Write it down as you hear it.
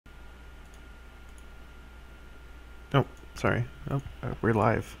Sorry. Oh, we're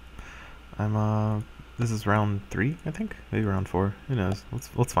live. This is round 3, I think? Maybe round 4. Who knows?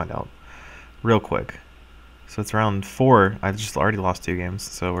 Let's find out. Real quick. So it's round 4. I've just already lost 2 games,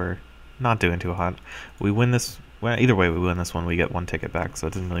 so we're not doing too hot. We win this. Well, either way, we win this one, we get 1 ticket back, so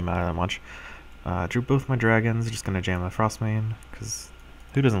it doesn't really matter that much. Drew both my dragons. Just gonna jam my Frostmane, because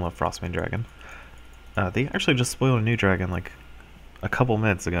who doesn't love Frostmane Dragon? They actually just spoiled a new dragon like a couple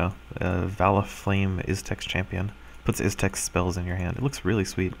minutes ago. Vala Flame Iztex Champion. Puts Iztex spells in your hand. It looks really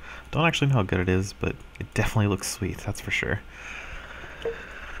sweet. Don't actually know how good it is, but it definitely looks sweet, that's for sure.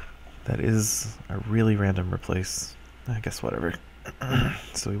 That is a really random replace. I guess whatever.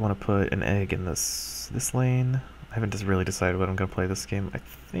 So we want to put an egg in this lane. I haven't just really decided what I'm going to play this game. I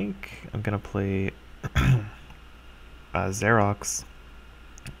think I'm going to play Xerox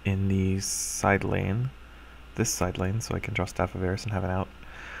in the side lane. This side lane, so I can draw Staff of Eris and have it out.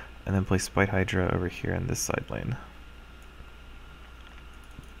 And then play Spite Hydra over here in this side lane.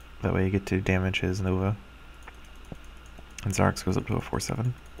 That way you get to damage his Nova. And Xerox goes up to a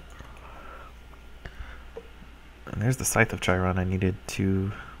 4/7. And there's the Scythe of Chiron. I needed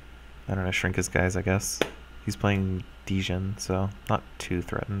to, I don't know, shrink his guys, I guess. He's playing Dejin, so not too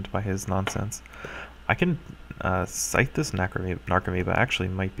threatened by his nonsense. I can Scythe this Narcomoeba actually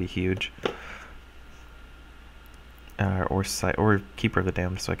might be huge. Or Keeper of the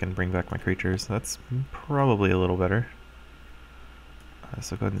Damned, so I can bring back my creatures. That's probably a little better.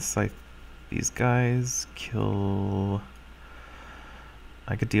 So go ahead and Scythe these guys. Kill...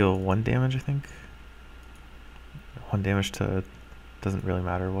 I could deal 1 damage, I think. 1 damage to... doesn't really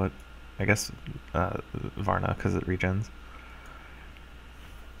matter what. I guess Varna, because it regens.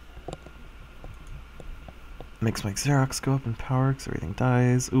 Makes my Xerox go up in power because everything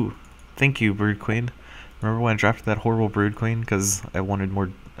dies. Ooh, thank you, Brood Queen. Remember when I drafted that horrible Brood Queen because I wanted more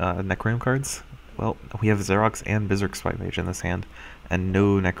Necroom cards? Well, we have Xerox and Berserk Spite Mage in this hand, and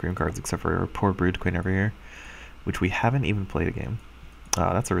no Necroom cards except for our poor Brood Queen over here, which we haven't even played a game.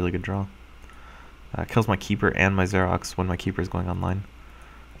 That's a really good draw. Kills my Keeper and my Xerox when my Keeper is going online.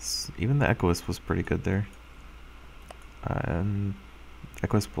 Even the Echoist was pretty good there. And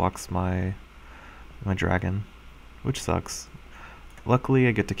Echoist blocks my Dragon, which sucks. Luckily,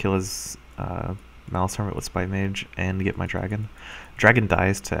 I get to kill his Malice Hermit with Spite Mage and get my Dragon. Dragon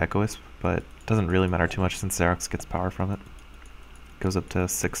dies to Echoist, but doesn't really matter too much since Xerox gets power from it. Goes up to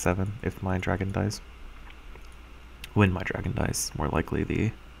 6/7 if my Dragon dies. When my Dragon dies, more likely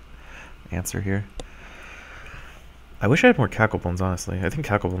the answer here. I wish I had more Cacklebones, honestly. I think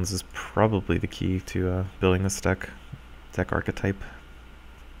Cacklebones is probably the key to building this deck archetype.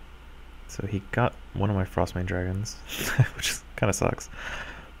 So he got one of my Frostmane Dragons, which kind of sucks.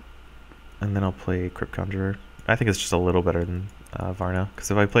 And then I'll play Crypt Conjurer. I think it's just a little better than Varna,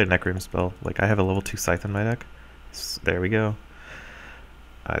 because if I play a Necroom spell, like I have a level 2 Scythe in my deck. So there we go.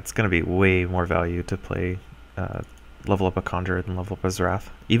 It's going to be way more value to play level up a Conjurer than level up a Zerath.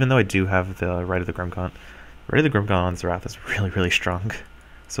 Even though I do have the Rite of the Grimgaunt. Rite of the Grimgaunt on Zerath is really, really strong.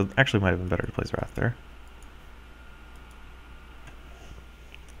 So it actually might have been better to play Zerath there.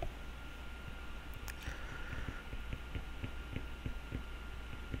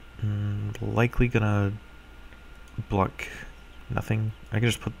 Likely gonna block nothing. I can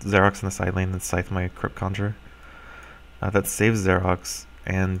just put Xerox in the side lane and Scythe my Crypt Conjurer. That saves Xerox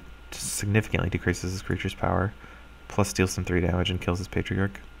and significantly decreases his creature's power, plus deals some 3 damage and kills his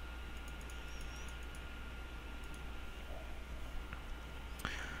Patriarch.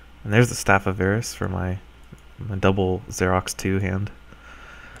 And there's the Staff of Eris for my double Xerox 2 hand.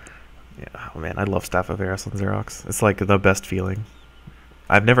 Yeah, oh man, I love Staff of Eris on Xerox. It's like the best feeling.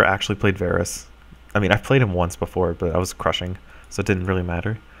 I've never actually played Varus. I mean, I've played him once before, but I was crushing, so it didn't really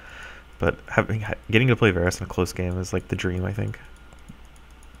matter. But getting to play Varus in a close game is like the dream, I think.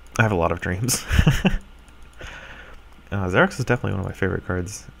 I have a lot of dreams. Xerox is definitely one of my favorite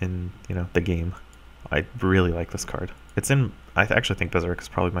cards in, the game. I really like this card. I actually think Berserk is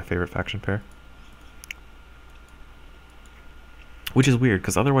probably my favorite faction pair. Which is weird,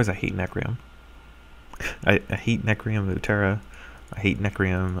 because otherwise I hate Necreum. I hate Necreum Utera. I hate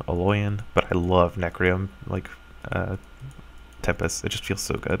Necreum Aloyan, but I love Necreum, like, Tempest. It just feels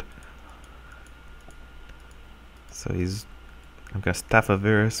so good. So I'm gonna Staff of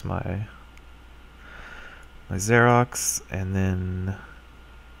Eris my Xerox, and then...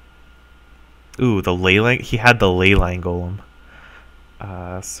 Ooh, the Leyline, he had the Leyline Golem.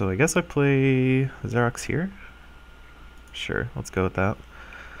 So I guess I play Xerox here? Sure, let's go with that.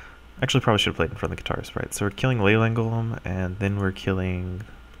 Actually, probably should have played in front of the Guitar Sprite. So we're killing Leyline Golem, and then we're killing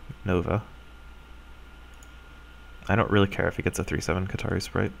Nova. I don't really care if he gets a 3/7 Guitar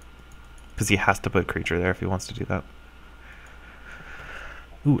Sprite, because he has to put creature there if he wants to do that.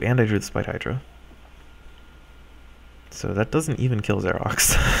 Ooh, and I drew the Spite Hydra. So that doesn't even kill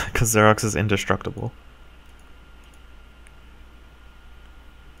Xerox, because Xerox is indestructible.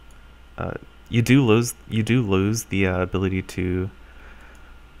 You do lose the ability to.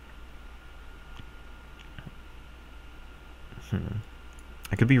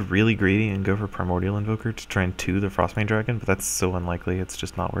 I could be really greedy and go for Primordial Invoker to try and 2 the Frostbane Dragon, but that's so unlikely, it's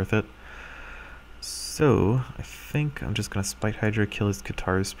just not worth it. So, I think I'm just going to Spite Hydra, kill his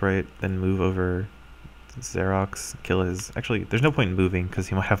Kataru Sprite, then move over Xerox, kill his... Actually, there's no point in moving, because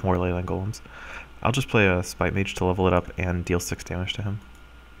he might have more Leyline Golems. I'll just play a Spite Mage to level it up and deal 6 damage to him.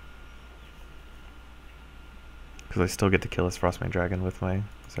 Because I still get to kill his Frostbane Dragon with my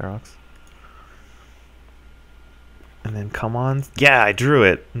Xerox. And then come on. Yeah, I drew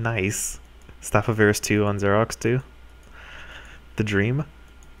it. Nice. Staff of Varus 2 on Xerox too. The dream.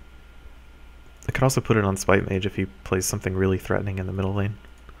 I could also put it on Spite Mage if he plays something really threatening in the middle lane.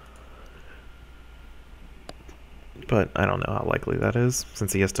 But I don't know how likely that is,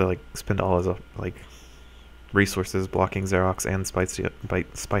 since he has to like spend all his like resources blocking Xerox and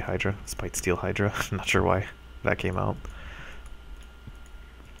Spite Hydra. Spite Steel Hydra. I'm not sure why that came out.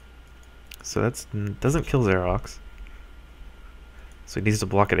 So that doesn't kill Xerox. So he needs to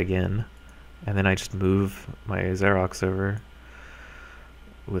block it again. And then I just move my Xerox over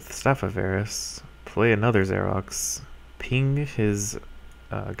with Staff of Varus, play another Xerox, ping his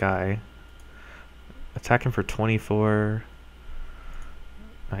guy, attack him for 24.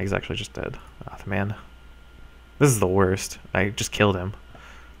 Oh, he's actually just dead. Oh, man. This is the worst. I just killed him.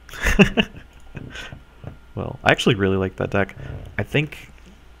 Well, I actually really like that deck. I think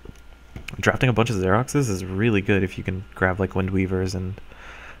drafting a bunch of Xeroxes is really good if you can grab like Windweavers and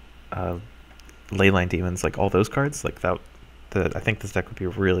Leyline Demons, like all those cards. Like that, I think this deck would be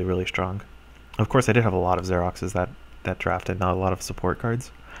really, really strong. Of course, I did have a lot of Xeroxes that drafted, not a lot of support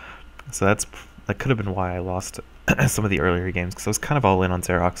cards. So that could have been why I lost some of the earlier games, because I was kind of all in on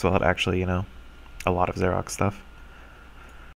Xerox without actually, a lot of Xerox stuff.